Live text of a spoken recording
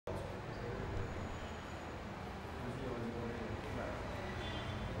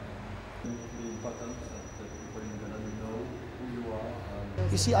important that people in Lebanon know who you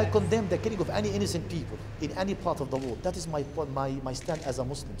are? You see, I condemn the killing of any innocent people in any part of the world. That is my stand as a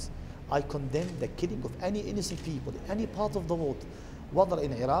Muslim. I condemn the killing of any innocent people in any part of the world, whether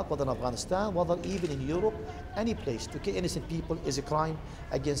in Iraq, whether in Afghanistan, whether even in Europe, any place. To kill innocent people is a crime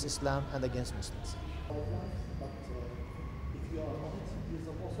against Islam and against Muslims.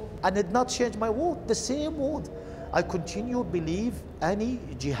 I did not change my word, the same word. I continue to believe any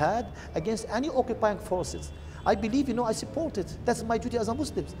jihad against any occupying forces. I believe, I support it. That's my duty as a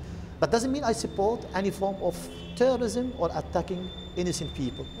Muslim. But doesn't mean I support any form of terrorism or attacking innocent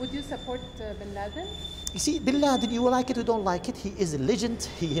people. Would you support Bin Laden? You see, Bin Laden, you like it or don't like it, he is a legend.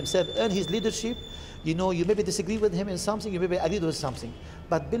 He himself earned his leadership. You maybe disagree with him in something, you maybe agree with something.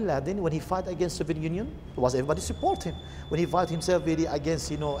 But Bin Laden, when he fought against Soviet Union, everybody support him. When he fight himself really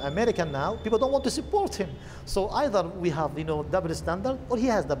against, America now, people don't want to support him. So either we have, double standard, or he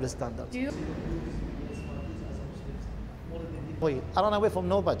has double standard. I run away from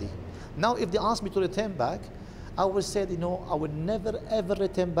nobody. Now, if they ask me to return back, I will say, I will never ever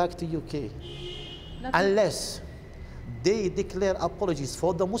return back to UK unless they declare apologies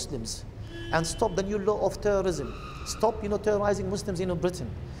for the Muslims and stop the new law of terrorism, stop, terrorizing Muslims in Britain.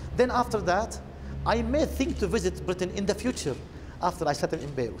 Then after that, I may think to visit Britain in the future after I settle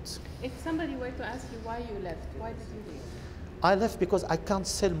in Beirut. If somebody were to ask you why you left, why did you leave? I left because I can't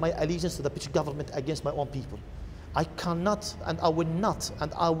sell my allegiance to the British government against my own people. I cannot, and I will not,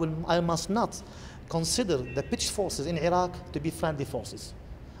 and I must not consider the British forces in Iraq to be friendly forces.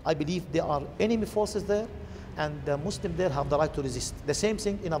 I believe there are enemy forces there, and the Muslims there have the right to resist. The same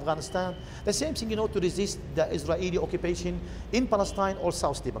thing in Afghanistan, the same thing, to resist the Israeli occupation in Palestine or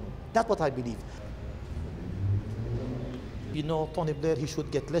South Lebanon. That's what I believe. Tony Blair, he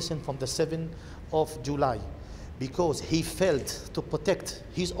should get lesson from the 7th of July because he failed to protect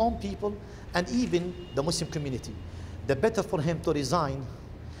his own people and even the Muslim community. The better for him to resign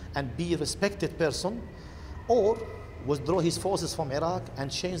and be a respected person or withdraw his forces from Iraq and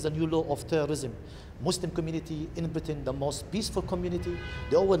change the new law of terrorism. Muslim community in Britain, the most peaceful community,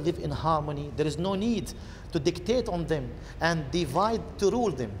 they all live in harmony. There is no need to dictate on them and divide to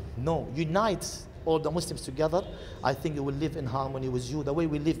rule them. No, unite all the Muslims together. I think we will live in harmony with you, the way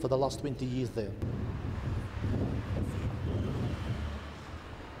we lived for the last 20 years there.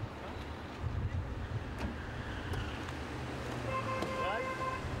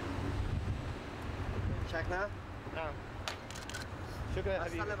 شكنا؟ نعم. شكرا يا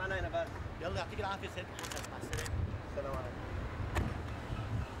حبيبي. سلم علينا بس. يلا يعطيك العافية سيد. مع السلامة. السلام عليكم.